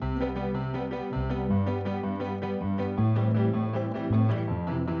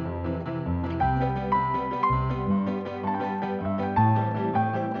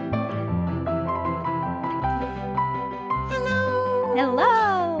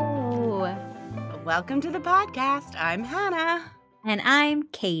Welcome to the podcast. I'm Hannah. And I'm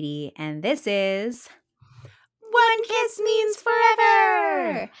Katie, and this is One Kiss Means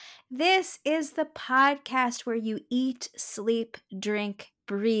Forever. This is the podcast where you eat, sleep, drink,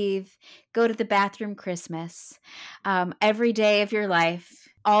 breathe, go to the bathroom Christmas, every day of your life,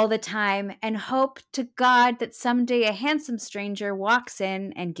 all the time, and hope to God that someday a handsome stranger walks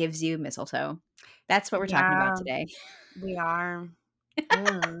in and gives you mistletoe. That's what we're talking about today. We are.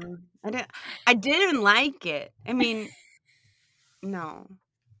 I didn't like it. I mean, no.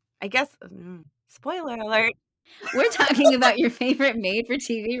 I guess spoiler alert. We're talking about your favorite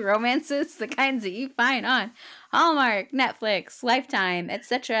made-for-TV romances, the kinds that you find on Hallmark, Netflix, Lifetime,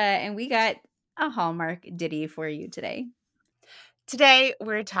 etc. And we got a Hallmark ditty for you today. Today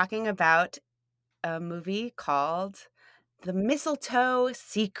we're talking about a movie called The Mistletoe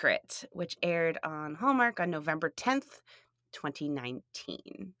Secret, which aired on Hallmark on November 10th,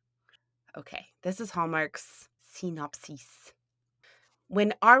 2019. Okay, this is Hallmark's synopsis.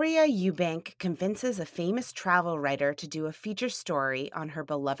 When Aria Eubank convinces a famous travel writer to do a feature story on her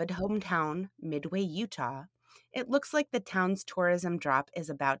beloved hometown, Midway, Utah, it looks like the town's tourism drop is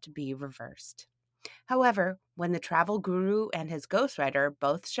about to be reversed. However, when the travel guru and his ghostwriter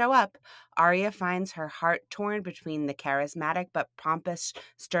both show up, Aria finds her heart torn between the charismatic but pompous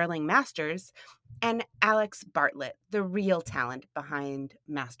Sterling Masters and Alex Bartlett, the real talent behind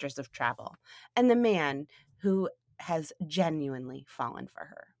Masters of Travel, and the man who has genuinely fallen for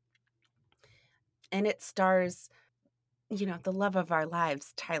her. And it stars, the love of our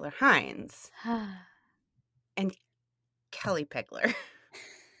lives, Tyler Hynes, and Kelly Pickler.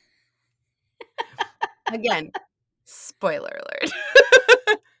 Again, spoiler alert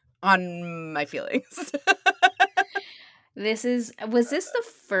on my feelings. Was this the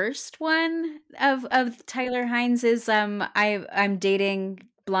first one of Tyler Hynes's I'm dating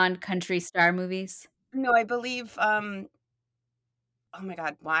blonde country star movies? No, I believe oh my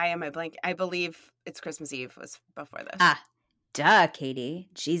god, why am I blanking? I believe It's Christmas Eve was before this. Ah, duh, Katie.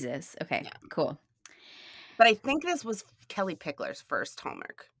 Jesus. Okay, Yeah. cool. But I think this was Kelly Pickler's first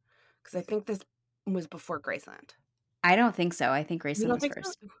Hallmark, because I think this was before Graceland. I don't think so. I think You Graceland don't was think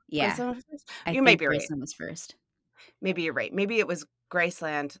first. so? Yeah. Graceland was first? I You may think be right. Graceland was first. Maybe you're right. Maybe it was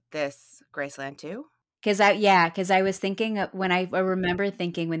Graceland, this Graceland 2? Because I was thinking when I remember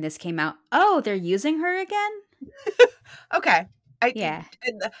thinking when this came out, oh, they're using her again? Okay. Yeah.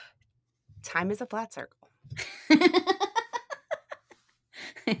 Time is a flat circle.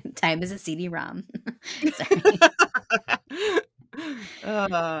 Time is a CD-ROM. Sorry.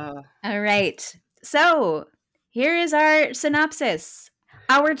 All right. So here is our synopsis,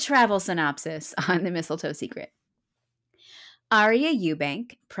 our travel synopsis on The Mistletoe Secret. Aria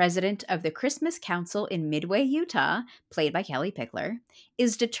Eubank, president of the Christmas Council in Midway, Utah, played by Kelly Pickler,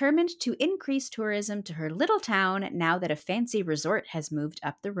 is determined to increase tourism to her little town now that a fancy resort has moved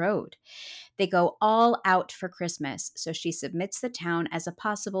up the road. They go all out for Christmas, so she submits the town as a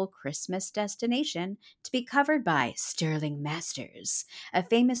possible Christmas destination to be covered by Sterling Masters, a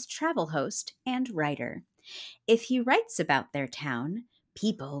famous travel host and writer. If he writes about their town,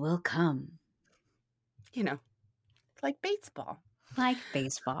 people will come. Like baseball. Like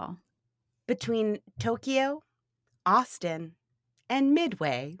baseball. Between Tokyo, Austin, and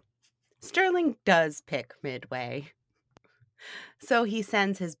Midway, Sterling does pick Midway. So he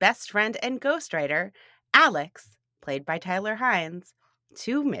sends his best friend and ghostwriter, Alex, played by Tyler Hynes,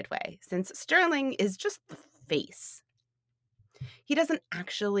 to Midway, since Sterling is just the face. He doesn't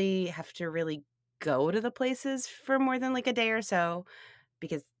actually have to really go to the places for more than like a day or so,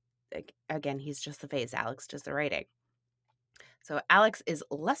 because, again, he's just the face. Alex does the writing. So Alex is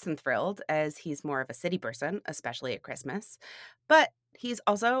less than thrilled, as he's more of a city person, especially at Christmas. But he's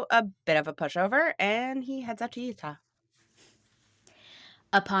also a bit of a pushover, and he heads out to Utah.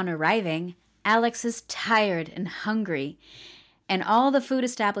 Upon arriving, Alex is tired and hungry, and all the food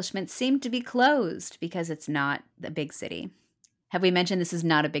establishments seem to be closed because it's not a big city. Have we mentioned this is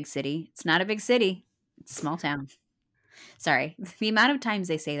not a big city? It's not a big city. It's a small town. Sorry, the amount of times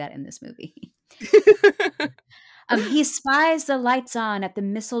they say that in this movie. He spies the lights on at the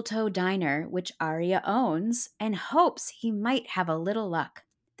Mistletoe Diner, which Aria owns, and hopes he might have a little luck.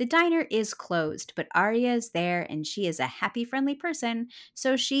 The diner is closed, but Aria is there and she is a happy, friendly person,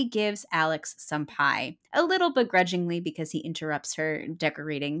 so she gives Alex some pie. A little begrudgingly because he interrupts her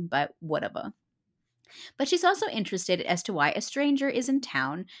decorating, but whatever. But she's also interested as to why a stranger is in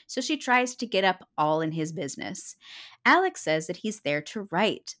town, so she tries to get up all in his business. Alex says that he's there to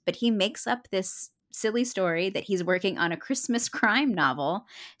write, but he makes up this silly story that he's working on a Christmas crime novel,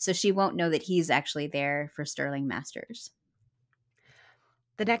 so she won't know that he's actually there for Sterling Masters.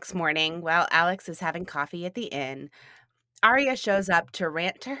 The next morning, while Alex is having coffee at the inn, Arya shows up to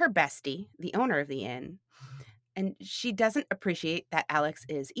rant to her bestie, the owner of the inn, and she doesn't appreciate that Alex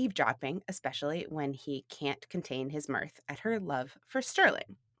is eavesdropping, especially when he can't contain his mirth at her love for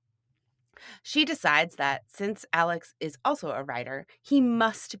Sterling. She decides that since Alex is also a writer, he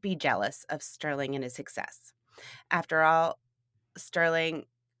must be jealous of Sterling and his success. After all, Sterling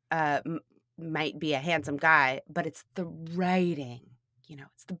might be a handsome guy, but it's the writing,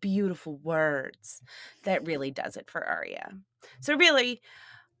 it's the beautiful words that really does it for Arya. So really,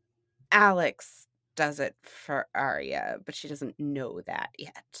 Alex does it for Arya, but she doesn't know that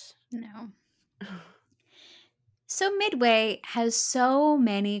yet. No. So Midway has so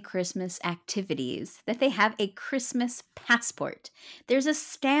many Christmas activities that they have a Christmas passport. There's a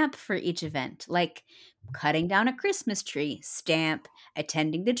stamp for each event, like cutting down a Christmas tree, stamp,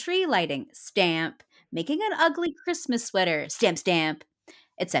 attending the tree lighting, stamp, making an ugly Christmas sweater, stamp, stamp,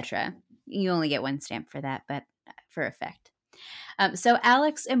 etc. You only get one stamp for that, but for effect. So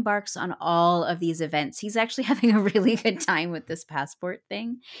Alex embarks on all of these events. He's actually having a really good time with this passport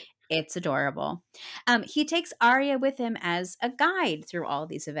thing. It's adorable. He takes Arya with him as a guide through all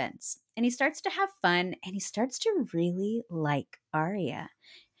these events, and he starts to have fun, and he starts to really like Arya.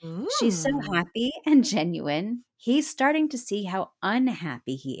 She's so Ooh. happy and genuine. He's starting to see how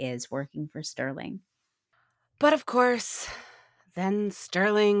unhappy he is working for Sterling. But of course, then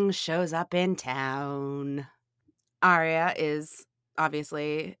Sterling shows up in town. Arya is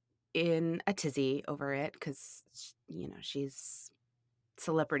obviously in a tizzy over it because, she's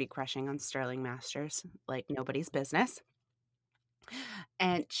celebrity crushing on Sterling Masters like nobody's business.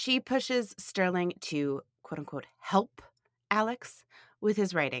 And she pushes Sterling to, quote unquote, help Alex with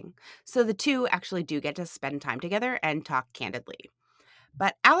his writing. So the two actually do get to spend time together and talk candidly.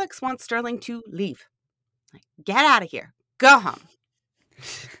 But Alex wants Sterling to leave. Like, get out of here. Go home.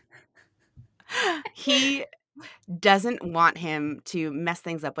 He doesn't want him to mess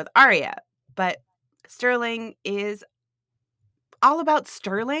things up with Arya, but Sterling is all about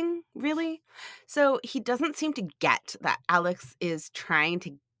Sterling, really. So he doesn't seem to get that Alex is trying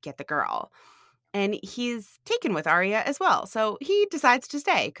to get the girl. And he's taken with Arya as well. So he decides to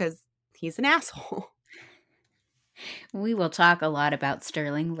stay because he's an asshole. We will talk a lot about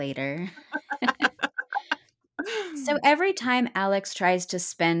Sterling later. So every time Alex tries to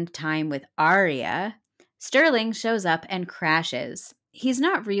spend time with Arya, Sterling shows up and crashes. He's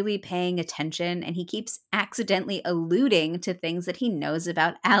not really paying attention and he keeps accidentally alluding to things that he knows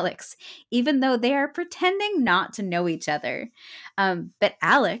about Alex, even though they are pretending not to know each other. But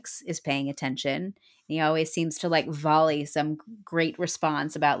Alex is paying attention. He always seems to like volley some great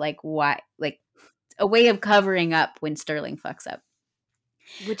response about like why, like a way of covering up when Sterling fucks up.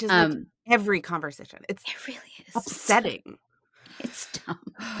 Which is like every conversation. It's It really is upsetting. It's dumb.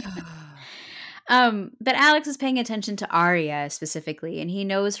 But Alex is paying attention to Arya specifically, and he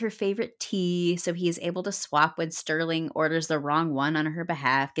knows her favorite tea, so he is able to swap when Sterling orders the wrong one on her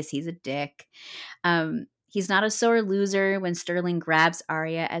behalf because he's a dick. He's not a sore loser when Sterling grabs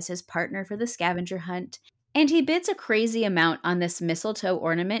Arya as his partner for the scavenger hunt. And he bids a crazy amount on this mistletoe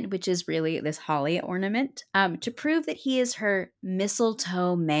ornament, which is really this holly ornament, to prove that he is her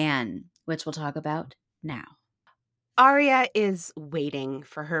mistletoe man, which we'll talk about now. Arya is waiting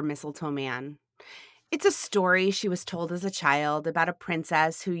for her mistletoe man. It's a story she was told as a child about a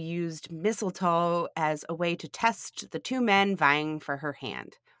princess who used mistletoe as a way to test the two men vying for her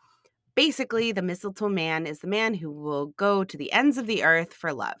hand. Basically, the mistletoe man is the man who will go to the ends of the earth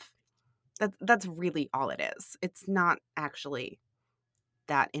for love. That's really all it is. It's not actually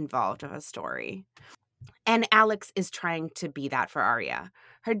that involved of a story. And Alex is trying to be that for Arya.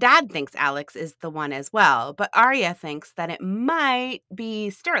 Her dad thinks Alex is the one as well, but Arya thinks that it might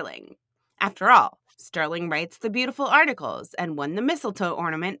be Sterling. After all, Sterling writes the beautiful articles and won the mistletoe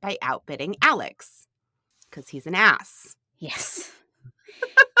ornament by outbidding Alex. Because he's an ass. Yes.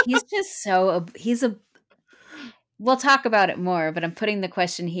 He's just so, we'll talk about it more, but I'm putting the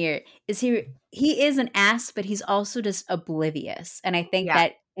question here. He is an ass, but he's also just oblivious. And I think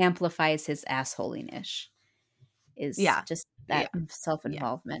that amplifies his assholiness. Just that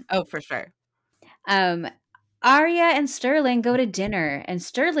self-involvement. Oh, for sure. Arya and Sterling go to dinner, and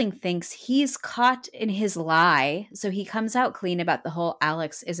Sterling thinks he's caught in his lie, so he comes out clean about the whole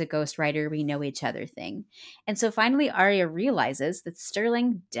Alex is a ghostwriter, we know each other thing. And so finally Arya realizes that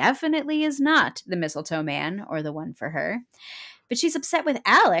Sterling definitely is not the mistletoe man or the one for her. But she's upset with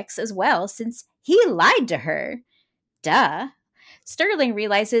Alex as well, since he lied to her. Duh. Sterling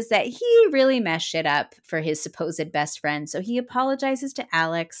realizes that he really messed shit up for his supposed best friend, so he apologizes to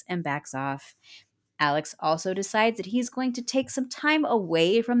Alex and backs off. Alex also decides that he's going to take some time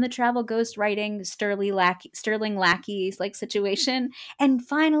away from the travel ghost writing Sterling Lackey like situation and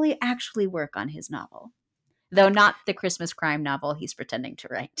finally actually work on his novel. Though not the Christmas crime novel he's pretending to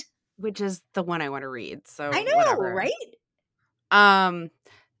write. Which is the one I want to read. So I know, whatever. right?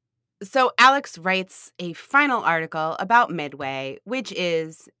 So Alex writes a final article about Midway, which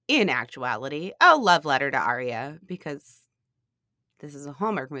is, in actuality, a love letter to Arya, because this is a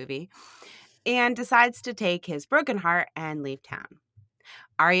Hallmark movie, and decides to take his broken heart and leave town.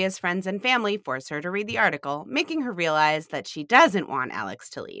 Arya's friends and family force her to read the article, making her realize that she doesn't want Alex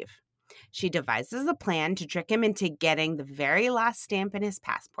to leave. She devises a plan to trick him into getting the very last stamp in his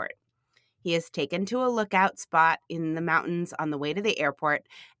passport. He is taken to a lookout spot in the mountains on the way to the airport,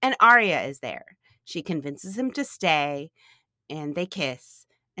 and Arya is there. She convinces him to stay, and they kiss.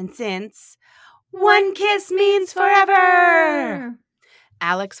 And since one kiss means forever,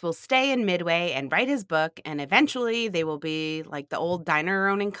 Alex will stay in Midway and write his book, and eventually they will be like the old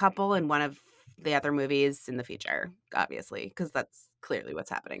diner-owning couple in one of the other movies in the future, obviously, because that's clearly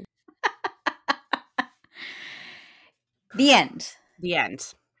what's happening. The end. The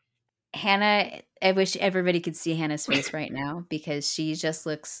end. Hannah, I wish everybody could see Hannah's face right now because she just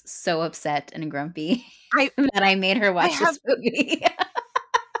looks so upset and grumpy that I made her watch this movie.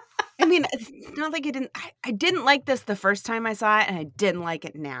 I mean, it's not like I didn't like this the first time I saw it, and I didn't like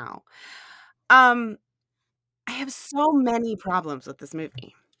it now. I have so many problems with this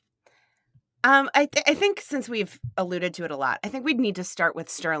movie. I think since we've alluded to it a lot, I think we'd need to start with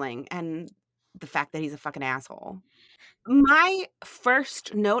Sterling and the fact that he's a fucking asshole. My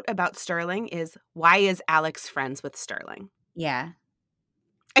first note about Sterling is, why is Alex friends with Sterling? Yeah.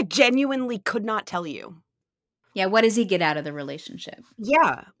 I genuinely could not tell you. Yeah, what does he get out of the relationship?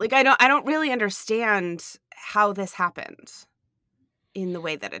 Yeah, like I don't really understand how this happened in the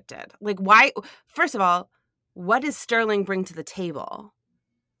way that it did. Like, why? First of all, what does Sterling bring to the table?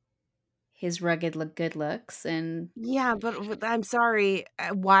 His rugged good looks and Yeah, but I'm sorry.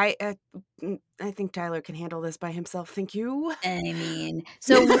 Why? I think Tyler can handle this by himself. Thank you. I mean,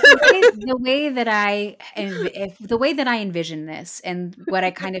 so the way that I envision this, and what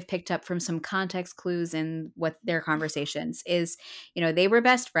I kind of picked up from some context clues in what their conversations is, they were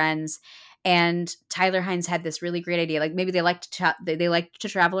best friends, and Tyler Hines had this really great idea. Like maybe they like to they like to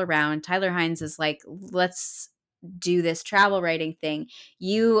travel around. Tyler Hines is like, let's do this travel writing thing.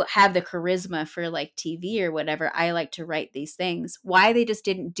 You have the charisma for like TV or whatever. I like to write these things. Why they just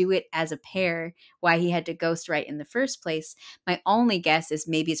didn't do it as a pair, why he had to ghostwrite in the first place. My only guess is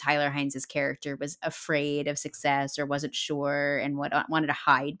maybe Tyler Hines' character was afraid of success or wasn't sure and wanted to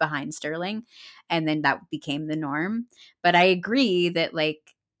hide behind Sterling. And then that became the norm. But I agree that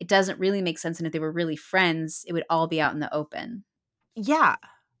like it doesn't really make sense. And if they were really friends, it would all be out in the open. Yeah.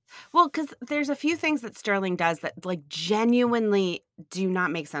 Well, because there's a few things that Sterling does that like genuinely do not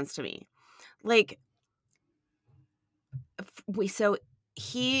make sense to me. Like, so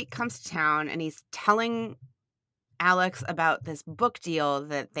he comes to town and he's telling Alex about this book deal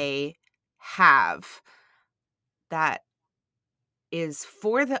that they have that is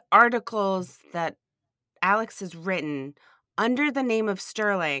for the articles that Alex has written under the name of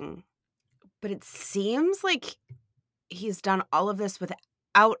Sterling. But it seems like he's done all of this without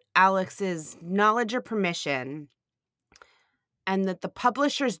Alex's knowledge or permission, and that the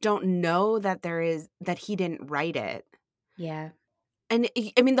publishers don't know that that he didn't write it. Yeah. And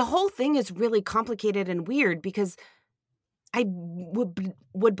I mean, the whole thing is really complicated and weird because I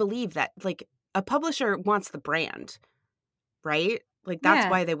would believe that like a publisher wants the brand, right? Like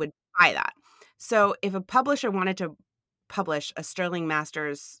that's why they would buy that. So if a publisher wanted to publish a Sterling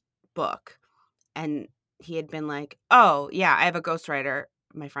Masters book and he had been like, oh yeah, I have a ghostwriter,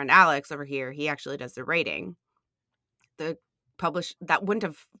 my friend Alex over here, he actually does the rating. The that wouldn't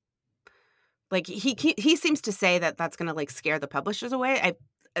have, like, he seems to say that that's going to like scare the publishers away.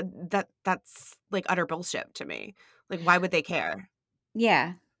 That's like utter bullshit to me. Like, why would they care?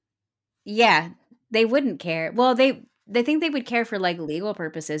 Yeah. Yeah. They wouldn't care. Well, they think they would care for like legal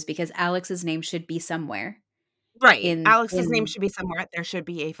purposes because Alex's name should be somewhere. Right. Alex's name should be somewhere. There should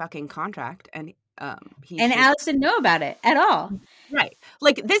be a fucking contract, and Alex didn't know about it at all. Right.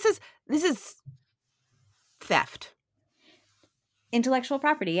 Like this is theft. Intellectual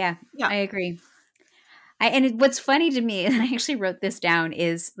property, yeah. Yeah. I agree. What's funny to me, and I actually wrote this down,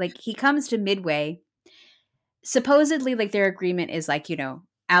 is like he comes to Midway. Supposedly, like their agreement is like,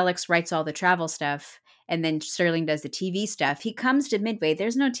 Alex writes all the travel stuff and then Sterling does the TV stuff. He comes to Midway.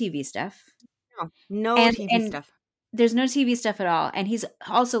 There's no TV stuff. No TV stuff. there's no TV stuff at all. And he's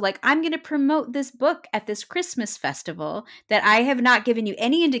also like, I'm going to promote this book at this Christmas festival that I have not given you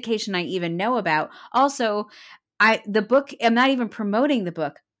any indication I even know about. Also, I'm not even promoting the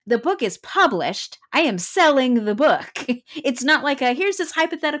book. The book is published. I am selling the book. It's not like here's this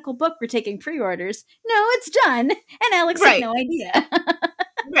hypothetical book we're taking pre-orders. No, it's done. And Alex had Right. no idea.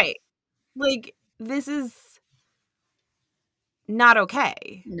 Right. Like, this is not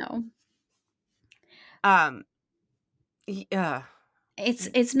okay. No. Yeah.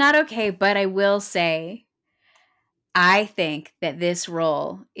 It's not okay, but I will say I think that this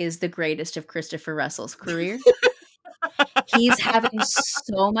role is the greatest of Christopher Russell's career. He's having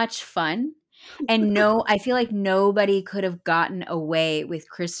so much fun. And I feel like nobody could have gotten away with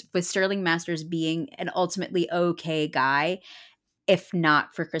Sterling Masters being an ultimately okay guy if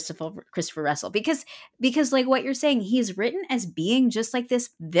not for Christopher Russell, because like what you're saying, he's written as being just like this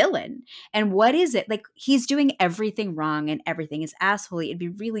villain. And what is it? Like, he's doing everything wrong and everything is assholey. It'd be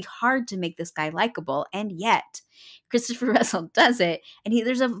really hard to make this guy likable, and yet Christopher Russell does it. And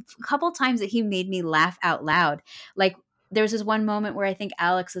there's a couple times that he made me laugh out loud. Like, there was this one moment where I think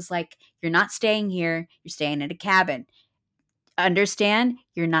Alex is like, "You're not staying here, you're staying at a cabin. Understand,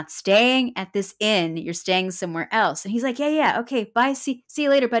 you're not staying at this inn, you're staying somewhere else." And he's like, yeah, okay, bye, see you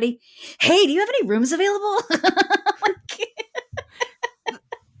later, buddy. Hey, do you have any rooms available?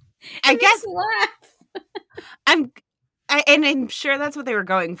 I guess and I'm sure that's what they were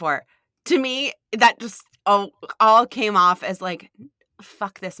going for. To me, that just all came off as like,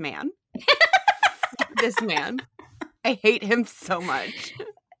 fuck this man. Fuck this man. I hate him so much.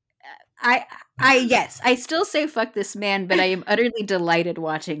 Yes, I still say fuck this man, but I am utterly delighted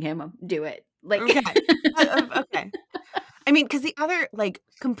watching him do it. Like, okay. Okay. I mean, because the other, like,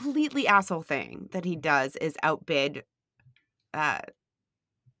 completely asshole thing that he does is outbid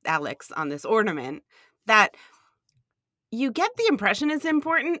Alex on this ornament that you get the impression is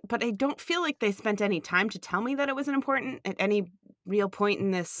important, but I don't feel like they spent any time to tell me that it wasn't important at any real point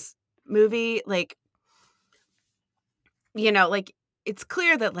in this movie. Like, you know, like, it's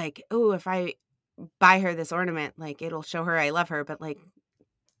clear that, like, oh, if I buy her this ornament, like, it'll show her I love her, but, like,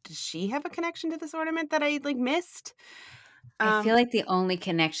 does she have a connection to this ornament that I, like, missed? I feel like the only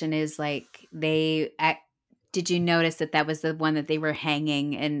connection is like did you notice that was the one that they were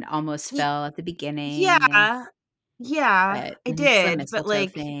hanging and almost fell at the beginning? Yeah. Yeah, I It's the did, but, mistletoe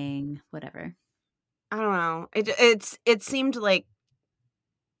like, thing, whatever. I don't know. It seemed like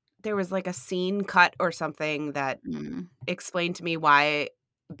there was, like, a scene cut or something that explained to me why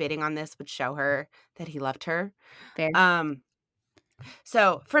bidding on this would show her that he loved her. Fair.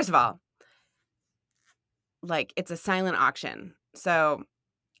 So, first of all, like, it's a silent auction. So,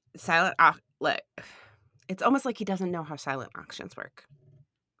 like, it's almost like he doesn't know how silent auctions work.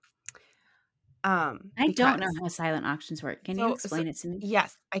 I don't know how silent auctions work. Can you explain it to me?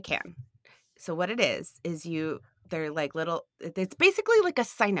 Yes, I can. So what it is they're like little, it's basically like a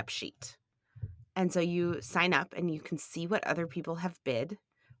sign-up sheet. And so you sign up and you can see what other people have bid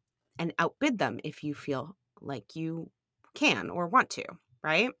and outbid them if you feel like you can or want to,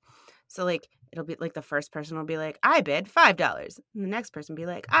 right? So, like, it'll be like the first person will be like, I bid $5. And the next person be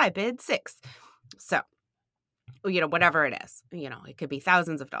like, I bid $6. So, you know, whatever it is, you know, it could be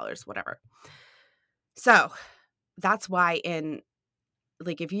thousands of dollars, whatever. So that's why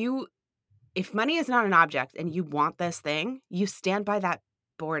if money is not an object and you want this thing, you stand by that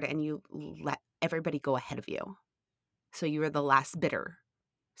board and you let everybody go ahead of you. So you are the last bidder.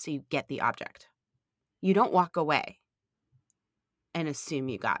 So you get the object. You don't walk away and assume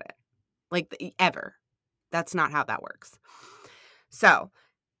you got it. Like, ever. That's not how that works. So,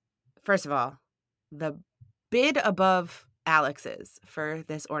 first of all, the bid above Alex's for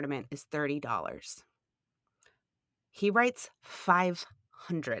this ornament is $30. He writes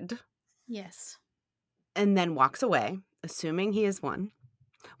 $500. Yes. And then walks away, assuming he has won,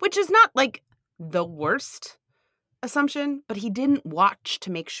 which is not, like, the worst assumption, but he didn't watch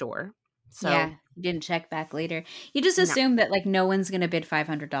to make sure. So, yeah, you didn't check back later. You just assume that, like, no one's going to bid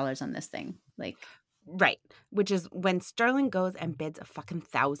 $500 on this thing. Like, right. Which is when Sterling goes and bids a fucking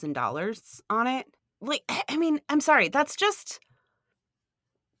 $1,000 on it. Like, I mean, I'm sorry. That's just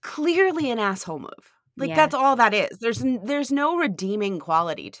clearly an asshole move. Like, that's all that is. There's no redeeming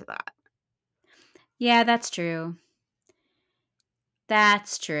quality to that. Yeah, that's true.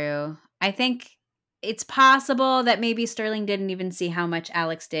 That's true. I think it's possible that maybe Sterling didn't even see how much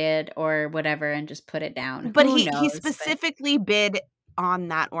Alex did or whatever and just put it down. But he specifically bid on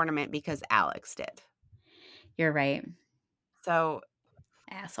that ornament because Alex did. You're right. So,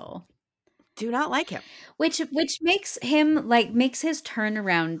 asshole. Do not like him. Which makes him, like, makes his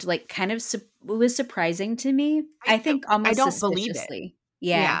turnaround, like, kind of was surprising to me. I think I almost don't believe it. suspiciously.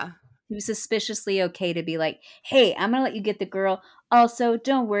 Yeah. Yeah. He was suspiciously okay to be like, "Hey, I'm gonna let you get the girl. Also,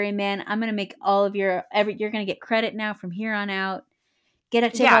 don't worry, man. I'm gonna make all of you're gonna get credit now from here on out. Take all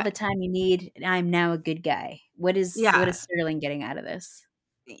Yeah. the time you need. I'm now a good guy." What is Yeah. Sterling getting out of this?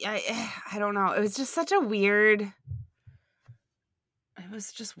 I don't know. It was just such a weird it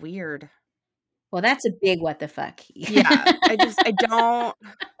was just weird. Well, that's a big what the fuck. Yeah. I don't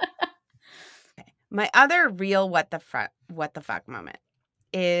my other real what the fuck moment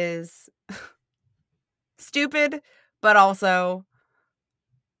is stupid, but also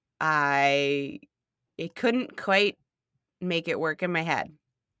I it couldn't quite make it work in my head.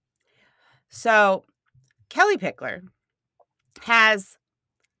 So, Kelly Pickler has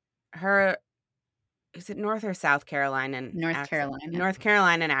her is it North or South Carolinian North accent? Carolina. North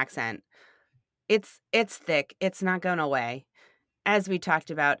Carolinian accent. It's thick. It's not going away. As we talked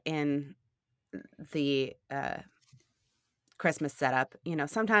about in the Christmas setup,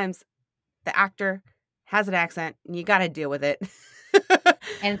 sometimes the actor has an accent and you got to deal with it.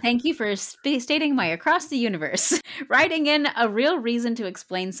 And thank you for stating my across the universe, writing in a real reason to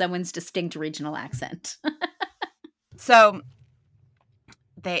explain someone's distinct regional accent. So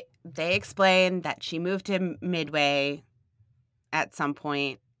they explain that she moved to Midway at some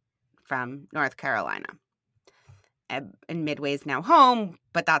point from North Carolina. And Midway's now home,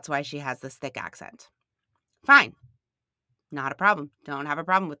 but that's why she has this thick accent. Fine. Not a problem. Don't have a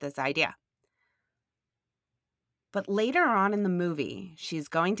problem with this idea. But later on in the movie, she's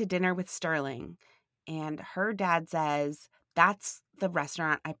going to dinner with Sterling, and her dad says, "That's the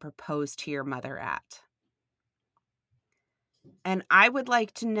restaurant I proposed to your mother at." And I would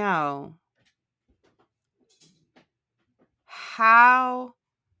like to know how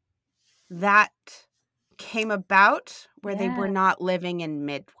that came about where they were Yeah. not living in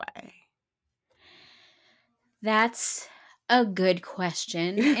Midway. That's a good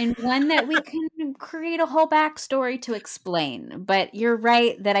question, and one that we can create a whole backstory to explain. But you're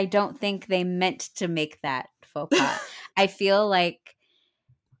right that I don't think they meant to make that faux pas. I feel like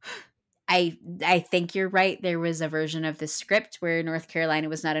I think you're right. There was a version of the script where North Carolina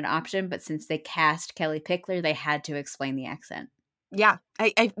was not an option, but since they cast Kelly Pickler, they had to explain the accent. Yeah,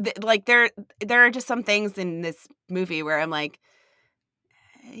 like there are just some things in this movie where I'm like,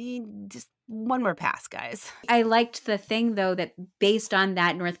 just one more pass, guys. I liked the thing though that based on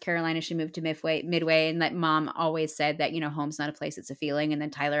that North Carolina, she moved to Midway, and that mom always said that home's not a place, it's a feeling. And then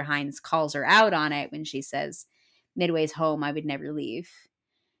Tyler Hines calls her out on it when she says, "Midway's home. I would never leave."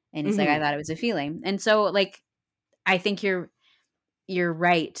 And he's like, "I Mm-hmm. thought it was a feeling." And so, like, I think you're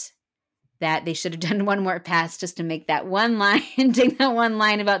right that they should have done one more pass just to make that one line, take that one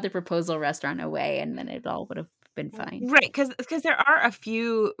line about the proposal restaurant away, and then it all would have been fine. Right, because there are a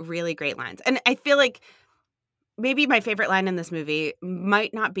few really great lines, and I feel like maybe my favorite line in this movie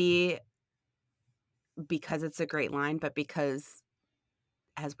might not be because it's a great line, but because,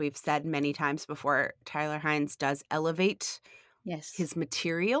 as we've said many times before, Tyler Hines does elevate Yes, his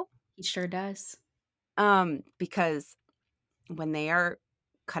material. he sure does. Because when they are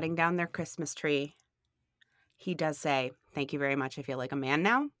cutting down their Christmas tree, he does say, "Thank you very much. I feel like a man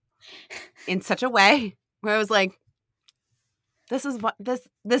now," in such a way where I was like, this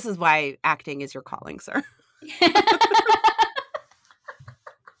is why acting is your calling, sir.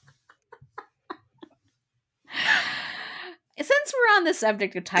 Since we're on the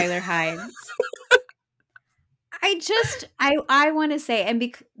subject of Tyler Hines, I want to say,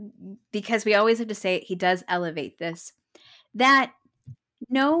 and because we always have to say it, he does elevate this, that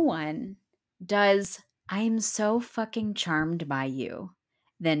no one does "I am so fucking charmed by you"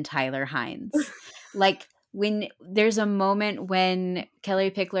 than Tyler Hines. Like, when there's a moment when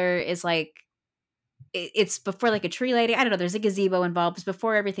Kelly Pickler is like, it's before like a tree lighting. I don't know. There's a gazebo involved. It's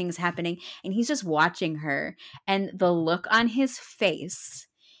before everything's happening. And he's just watching her. And the look on his face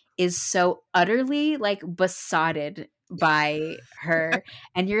is so utterly like besotted by her.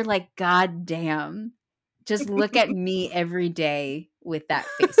 And you're like, "God damn. Just look at me every day with that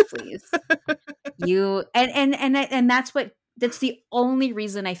face, please." You and that's the only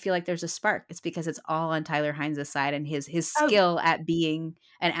reason I feel like there's a spark. It's because it's all on Tyler Hines' side and his Oh, skill at being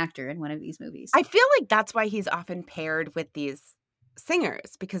an actor in one of these movies. I feel like that's why he's often paired with these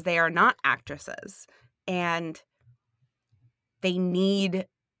singers, because they are not actresses and they need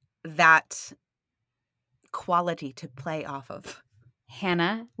that quality to play off of.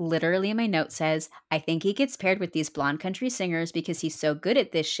 Hannah, literally in my note, says, "I think he gets paired with these blonde country singers because he's so good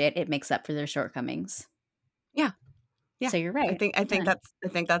at this shit, it makes up for their shortcomings." Yeah. Yeah. So you're I right. think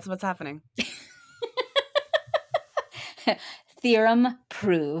Yeah. that's what's happening. Theorem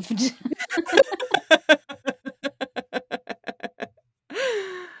proved.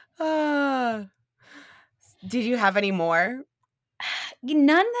 Uh, did you have any more? None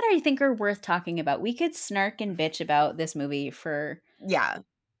that I think are worth talking about. We could snark and bitch about this movie for Yeah,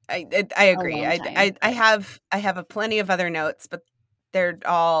 I a agree. long time. I have a plenty of other notes, but they're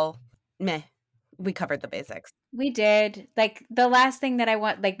all meh. We covered the basics. We did. Like, the last thing that I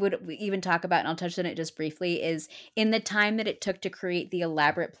want, like, would we even talk about, and I'll touch on it just briefly, is in the time that it took to create the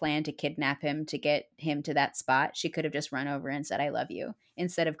elaborate plan to kidnap him to get him to that spot, she could have just run over and said, "I love you,"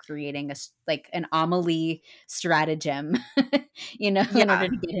 instead of creating like an Amelie stratagem, in Yeah, order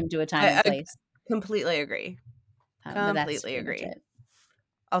to get him to a time and I place. completely agree. But that's Completely pretty much agree. it.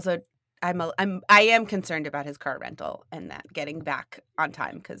 Also, I am concerned about his car rental and that getting back on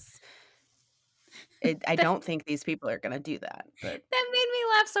time because I don't think these people are going to do that. But That made me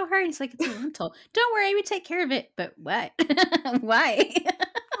laugh so hard. He's like, "It's a rental. Don't worry, we take care of it." But what? Why?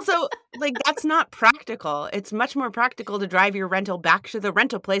 also, like, that's not practical. It's much more practical to drive your rental back to the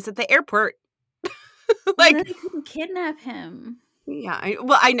rental place at the airport. Well, then Like, they couldn't kidnap him. yeah,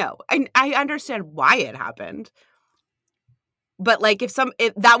 I know. I understand why it happened. But like if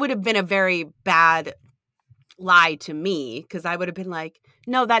that would have been a very bad lie to me because I would have been like,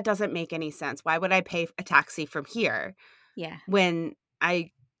 no, that doesn't make any sense. Why would I pay a taxi from here Yeah. when I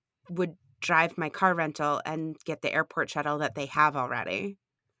would drive my car rental and get the airport shuttle that they have already?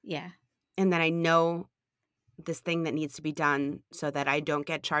 Yeah. And then I know this thing that needs to be done so that I don't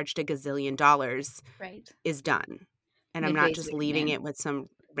get charged a gazillion dollars Right. is done. And I'm not Midway's just the leaving command. it with some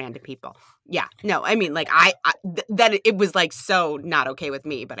random people. Yeah. No, I mean, like, that it was like so not okay with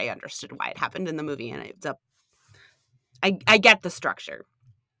me, but I understood why it happened in the movie. And it's I get the structure.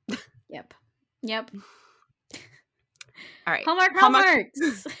 Yep. Yep. All right.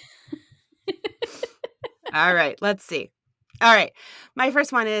 Hallmarks. All right. Let's see. All right. My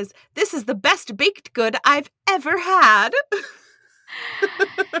first one is this is the best baked good I've ever had.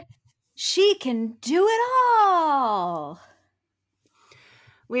 She can do it all.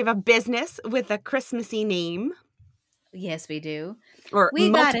 We have a business with a Christmassy name. Yes, we do. Or We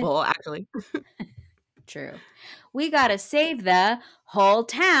multiple, actually. True. We gotta save the whole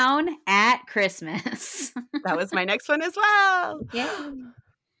town at Christmas. That was my next one as well. Yay.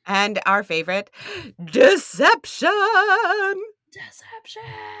 And our favorite, deception.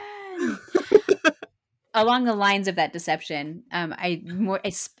 Deception. Along the lines of that deception, I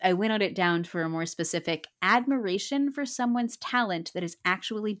winnowed it down for a more specific admiration for someone's talent that is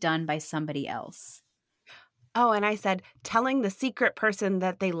actually done by somebody else. Oh, and I said, telling the secret person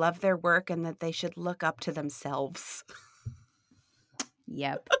that they love their work and that they should look up to themselves.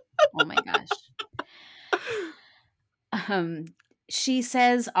 Yep. Oh my gosh. She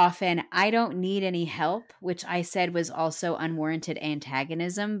says often, "I don't need any help," which I said was also unwarranted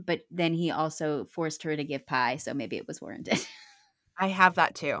antagonism, but then he also forced her to give pie, so maybe it was warranted. I have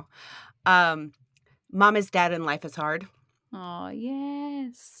that too. Mom is dead and life is hard. Oh,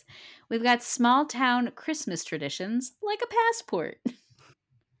 yes. We've got small town Christmas traditions like a passport.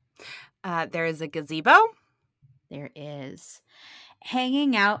 There is a gazebo. There is.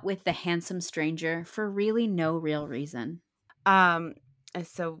 Hanging out with the handsome stranger for really no real reason.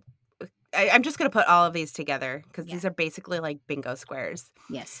 So I'm just going to put all of these together because Yeah. these are basically like bingo squares.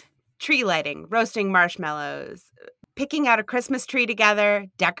 Yes. Tree lighting, roasting marshmallows, picking out a Christmas tree together,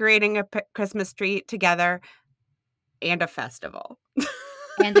 decorating a Christmas tree together, and a festival.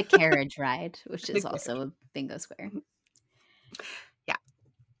 And a carriage ride, which is also a bingo square. Yeah.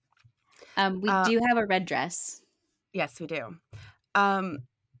 We do have a red dress. Yes, we do.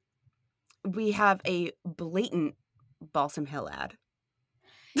 We have a blatant Balsam Hill ad.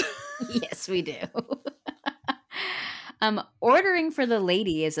 Yes, we do. Ordering for the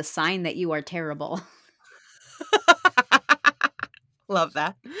lady is a sign that you are terrible. Love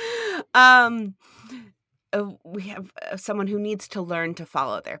that. We have someone who needs to learn to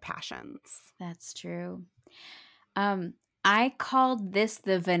follow their passions. That's true. I called this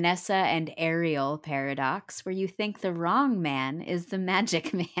the Vanessa and Ariel paradox, where you think the wrong man is the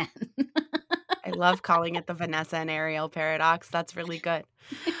magic man. I love calling it the Vanessa and Ariel paradox. That's really good.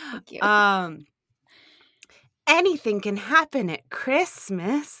 Thank you. Anything can happen at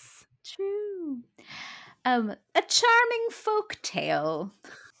Christmas. True. A charming folk tale.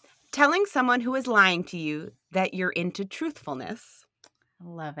 Telling someone who is lying to you that you're into truthfulness.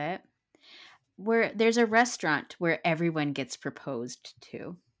 Love it. Where there's a restaurant where everyone gets proposed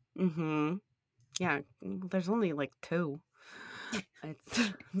to. Mm-hmm. Yeah, there's only like 2.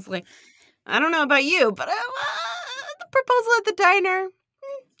 It's like, I don't know about you, but the proposal at the diner,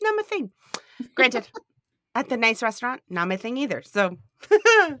 not my thing. Granted, at the nice restaurant, not my thing either. So,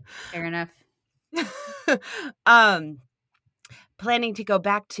 Fair enough. um, planning to go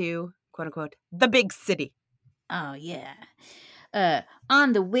back to quote unquote the big city. Oh, yeah.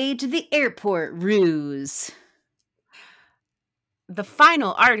 On the way to the airport, Ruse. The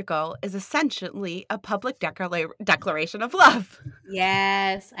final article is essentially a public declaration of love.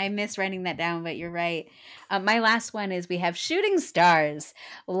 Yes, I missed writing that down, but you're right. My last one is we have shooting stars,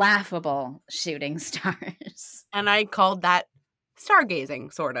 laughable shooting stars. And I called that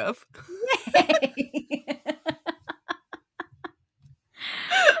stargazing, sort of. Yay!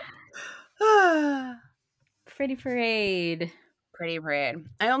 Pretty parade. Pretty parade.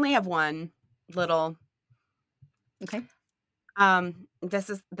 I only have one little. Okay.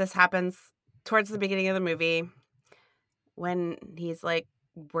 This happens towards the beginning of the movie when he's like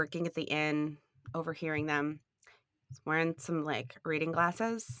working at the inn, overhearing them. He's wearing some like reading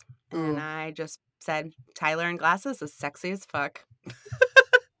glasses, and Ooh. I just said, "Tyler in glasses is sexy as fuck."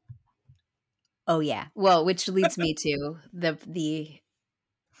 Oh yeah. Well, which leads me to the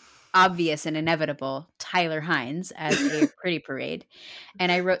obvious and inevitable Tyler Hines as a pretty parade,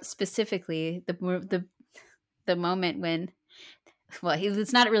 and I wrote specifically the moment when, well,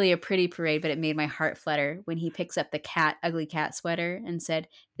 it's not really a pretty parade, but it made my heart flutter when he picks up the ugly cat sweater and said,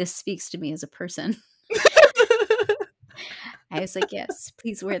 "This speaks to me as a person." I was like, yes,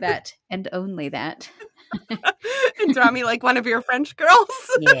 please wear that and only that. And draw me like one of your French girls.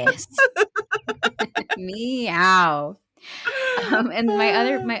 Yes. Meow. And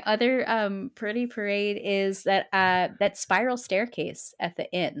my other pretty parade is that spiral staircase at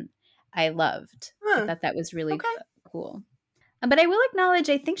the inn. I loved. I thought that was really cool. But I will acknowledge,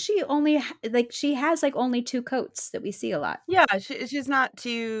 I think she only she has like only 2 coats that we see a lot. Yeah, she's not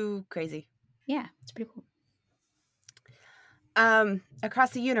too crazy. Yeah, it's pretty cool.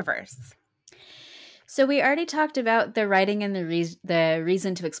 Across the universe. So we already talked about the writing and the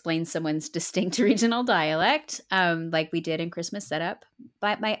reason to explain someone's distinct regional dialect, like we did in Christmas Setup.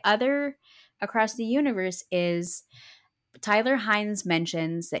 But my other across the universe is Tyler Hines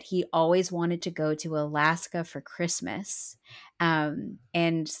mentions that he always wanted to go to Alaska for Christmas,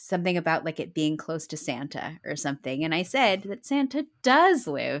 and something about like it being close to Santa or something. And I said that Santa does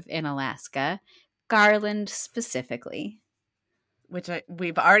live in Alaska, Garland specifically. Which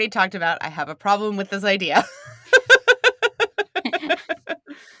we've already talked about. I have a problem with this idea.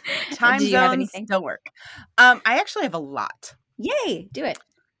 Time zones don't work. I actually have a lot. Yay, do it.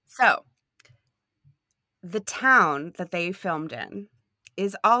 So, the town that they filmed in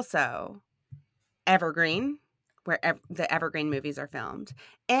is also Evergreen, where the Evergreen movies are filmed,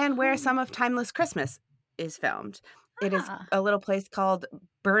 and where some of Timeless Christmas is filmed. It is a little place called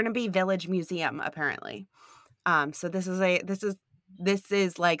Burnaby Village Museum, apparently. So this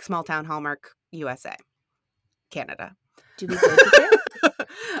is like small town Hallmark, USA, Canada. Do we go to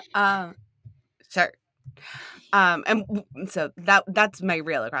there? Sure. And so that's my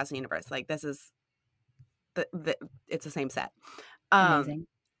real across the universe. Like this is it's the same set. Amazing.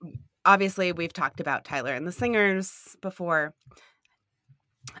 Obviously we've talked about Tyler and the Singers before.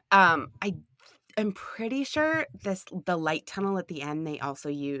 I'm pretty sure the light tunnel at the end they also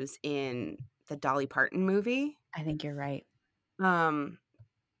use in the Dolly Parton movie. I think you're right.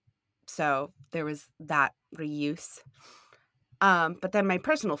 So there was that reuse. But then my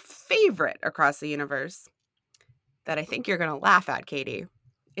personal favorite across the universe that I think you're going to laugh at, Katie,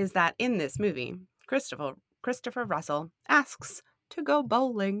 is that in this movie, Christopher Russell asks to go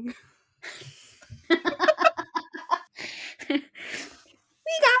bowling. We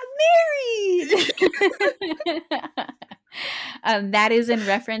got married! That is in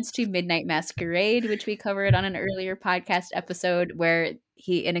reference to Midnight Masquerade, which we covered on an earlier podcast episode where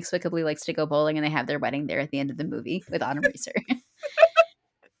he inexplicably likes to go bowling and they have their wedding there at the end of the movie with Autumn Racer.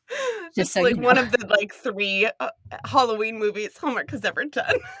 Just so like you know. One of the like 3 Halloween movies Hallmark has ever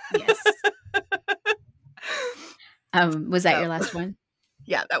done. Yes. Was that your last one?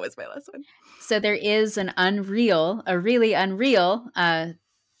 Yeah, that was my last one. So there is a really unreal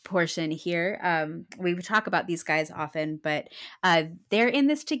portion here. We talk about these guys often, but they're in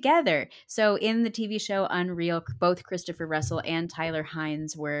this together. So in the TV show Unreal, both Christopher Russell and Tyler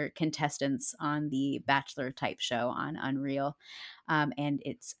Hines were contestants on the Bachelor type show on Unreal, and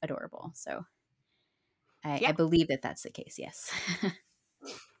it's adorable. So I believe that that's the case. Yes.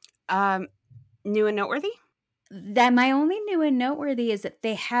 New and noteworthy? That my only new and noteworthy is that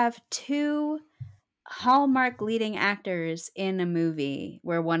they have 2 Hallmark leading actors in a movie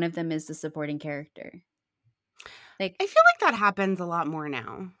where one of them is the supporting character. Like I feel like that happens a lot more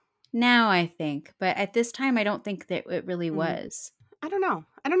now. Now I think, but at this time I don't think that it really was. I don't know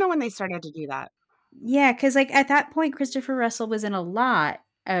when they started to do that. Yeah, because like at that point, Christopher Russell was in a lot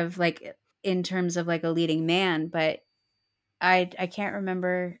of like in terms of like a leading man, but I can't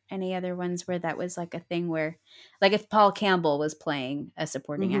remember any other ones where that was like a thing where, like if Paul Campbell was playing a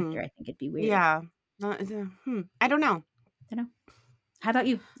supporting Mm-hmm. actor, I think it'd be weird. Yeah. I don't know. I don't know. How about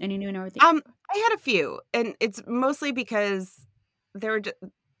you? Any new Northie? I had a few, and it's mostly because there were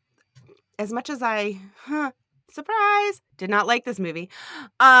as much as surprise, did not like this movie.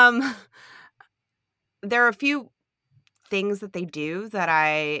 Um, there are a few things that they do that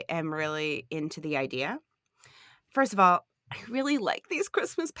I am really into the idea. First of all, I really like these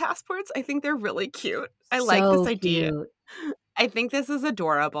Christmas passports. I think they're really cute. I like this So idea. cute. I think this is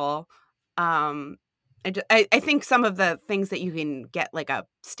adorable. Um, I think some of the things that you can get like a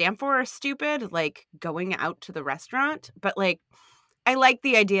stamp for are stupid, like going out to the restaurant. But like, I like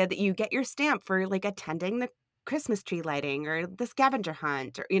the idea that you get your stamp for like attending the Christmas tree lighting or the scavenger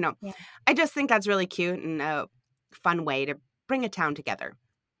hunt, or Yeah. I just think that's really cute and a fun way to bring a town together.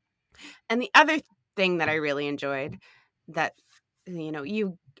 And the other thing that I really enjoyed that,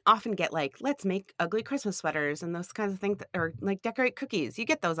 you often get like, let's make ugly Christmas sweaters and those kinds of things, or like decorate cookies. You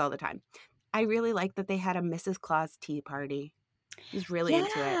get those all the time. I really like that they had a Mrs. Claus tea party. I was really into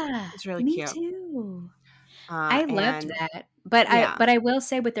it. Yeah, It's really me cute. too. I loved And that. But I yeah, but I will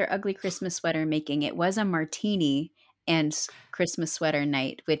say with their ugly Christmas sweater making, it was a martini and Christmas sweater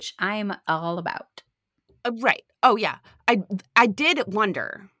night, which I'm all about. right. Oh yeah. I did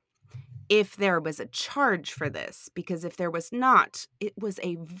wonder if there was a charge for this, because if there was not, it was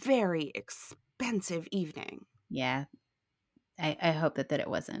a very expensive evening. Yeah. I hope that it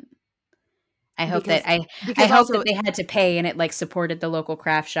wasn't. I hope that Because I hope that also, they had to pay and it like supported the local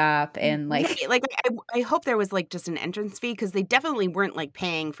craft shop and like right, like, I hope there was, like, just an entrance fee, because they definitely weren't, like,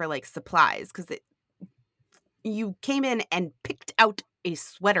 paying for, like, supplies, because you came in and picked out a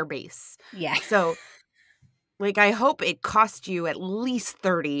sweater base. yeah. So, like, I hope it cost you at least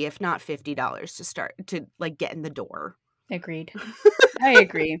 30, if not $50 to start to, like, get in the door. Agreed. I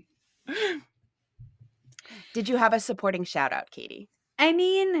agree. Did you have a supporting shout out, Katie? I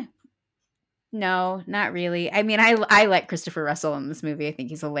mean, no, not really. I mean, I like Christopher Russell in this movie. I think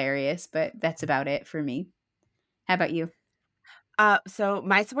he's hilarious, but that's about it for me. How about you? So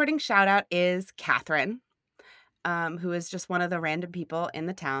my supporting shout out is Catherine, who is just one of the random people in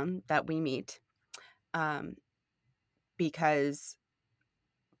the town that we meet, um, because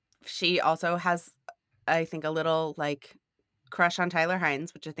she also has, I think, a little like crush on Tyler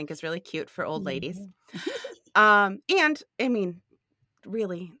Hines, which I think is really cute for old ladies. Yeah. And I mean,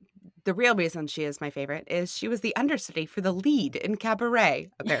 really, the real reason she is my favorite is she was the understudy for the lead in Cabaret,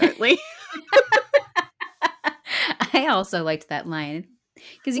 apparently. I also liked that line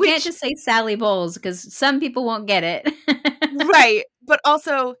because you can't Which, just say Sally Bowles because some people won't get it. right. But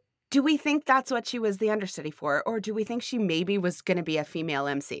also, do we think that's what she was the understudy for? Or do we think she maybe was going to be a female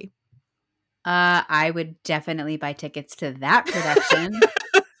MC? I would definitely buy tickets to that production.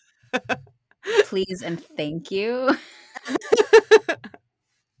 Please and thank you.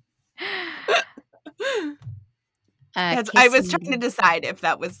 I Kiss was trying to Meter. decide if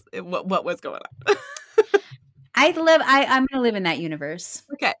that was what was going on. I'm gonna live in that universe.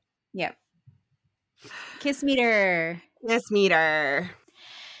 Okay. Yep. Kiss Meter. Kiss meter.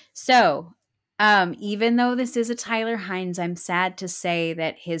 So, even though this is a Tyler Hines, I'm sad to say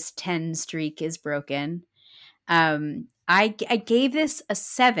that his 10 streak is broken. I gave this a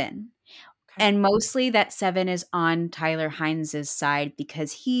 7. Okay. And mostly that 7 is on Tyler Hines's side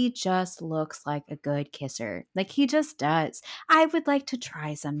because he just looks like a good kisser. Like he just does. I would like to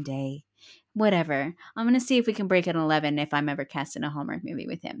try someday. Whatever. I'm going to see if we can break an 11 if I'm ever cast in a Hallmark movie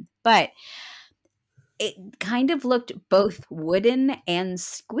with him. But it kind of looked both wooden and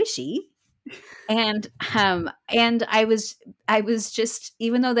squishy. And I was just,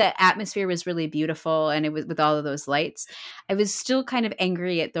 even though the atmosphere was really beautiful and it was with all of those lights, I was still kind of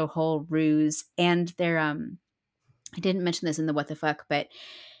angry at the whole ruse and their I didn't mention this in the what the fuck, but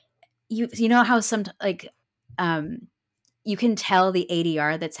you know how some like um you can tell the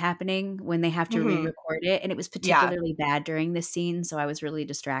ADR that's happening when they have to Hmm. re-record it, and it was Yeah. particularly bad during this scene, so I was really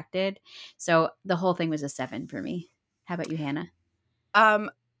distracted. So the whole thing was a 7 for me. How about you, Hannah? Um,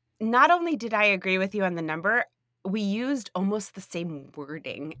 Not only did I agree with you on the number, we used almost the same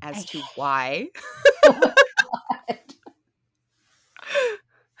wording I as to why. Oh my god.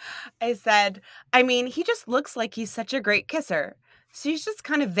 I said, I mean, he just looks like he's such a great kisser. So he's just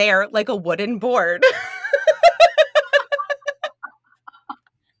kind of there like a wooden board.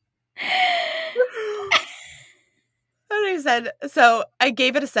 And I said, so I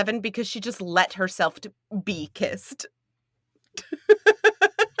gave it a 7 because she just let herself to be kissed.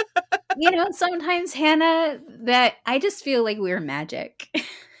 sometimes, Hannah, that I just feel like we're magic.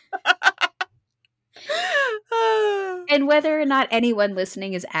 And whether or not anyone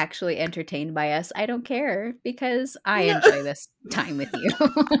listening is actually entertained by us, I don't care because I No. enjoy this time with you.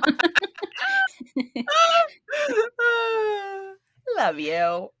 Love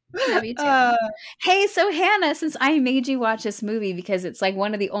you. Love you too. Hey, so Hannah, since I made you watch this movie because it's like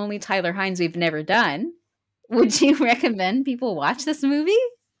one of the only Tyler Hines we've never done, would you recommend people watch this movie?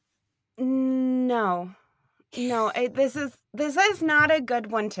 No. No, this is not a good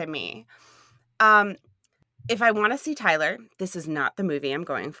one to me. If I want to see Tyler, this is not the movie I'm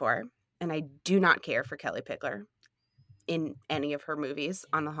going for, and I do not care for Kelly Pickler in any of her movies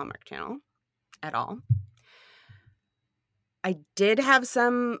on the Hallmark Channel at all. I did have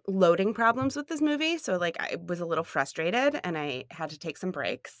some loading problems with this movie, so like I was a little frustrated and I had to take some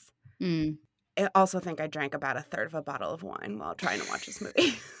breaks. Mm. I also think I drank about a third of a bottle of wine while trying to watch this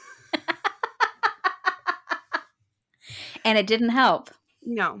movie. And it didn't help.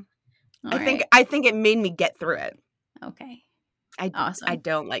 No. All I right. think it made me get through it. Okay. I Awesome.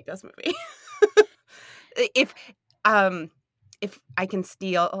 don't like this movie. If I can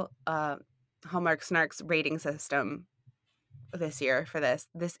steal Hallmark Snark's rating system this year for this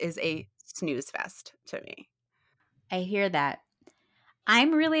is a snooze fest to me. I hear that.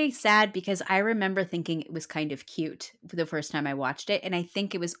 I'm really sad because I remember thinking it was kind of cute the first time I watched it. And I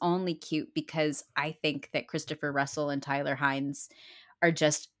think it was only cute because I think that Christopher Russell and Tyler Hines are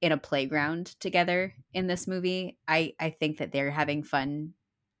just in a playground together in this movie. I think that they're having fun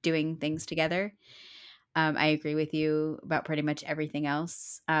doing things together. I agree with you about pretty much everything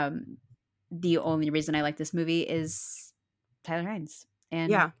else. The only reason I like this movie is Tyler Hines. And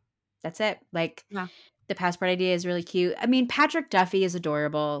Yeah. that's it. Like, Yeah. the passport idea is really cute. I mean, Patrick Duffy is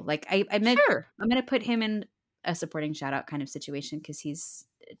adorable. Like, Sure. I'm gonna put him in a supporting shout out kind of situation because he's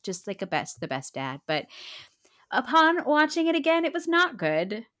just like the best dad. But upon watching it again, it was not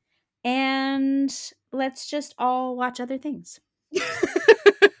good. And let's just all watch other things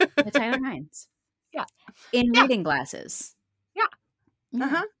with Tyler Hines Yeah. in Yeah. reading glasses. Yeah. Yeah.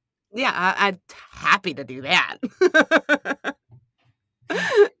 Uh-huh. Yeah, I'm happy to do that.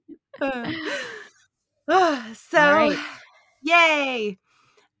 All So, right. yay!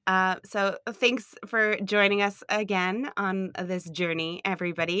 So thanks for joining us again on this journey,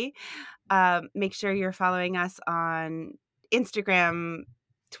 everybody. Make sure you're following us on Instagram,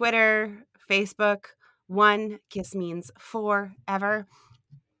 Twitter, Facebook. One kiss means forever.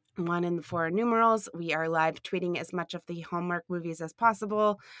 One in the four numerals. We are live tweeting as much of the Hallmark movies as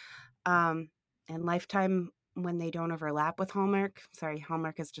possible. And Lifetime when they don't overlap with Hallmark. Sorry,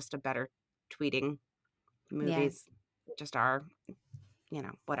 Hallmark is just a better tweeting. Yeah. Movies just are,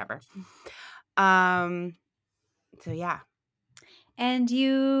 whatever. So yeah. And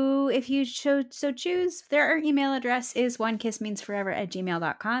if you so choose, our email address is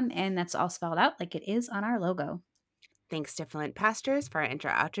onekissmeansforever@gmail.com. And that's all spelled out like it is on our logo. Thanks to Flint Pastures for our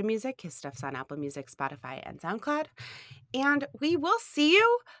intro outro music. His stuff's on Apple Music, Spotify, and SoundCloud. And we will see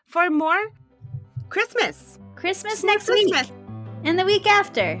you for more Christmas. Christmas More next Christmas. week. And the week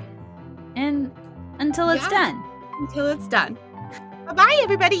after. And until it's done. Until it's done. Bye-bye,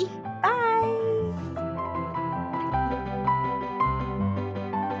 everybody. Bye.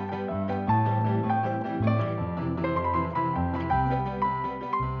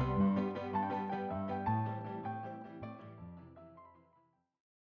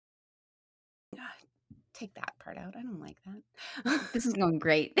 Take that part out. I don't like that. This is going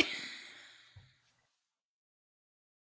great.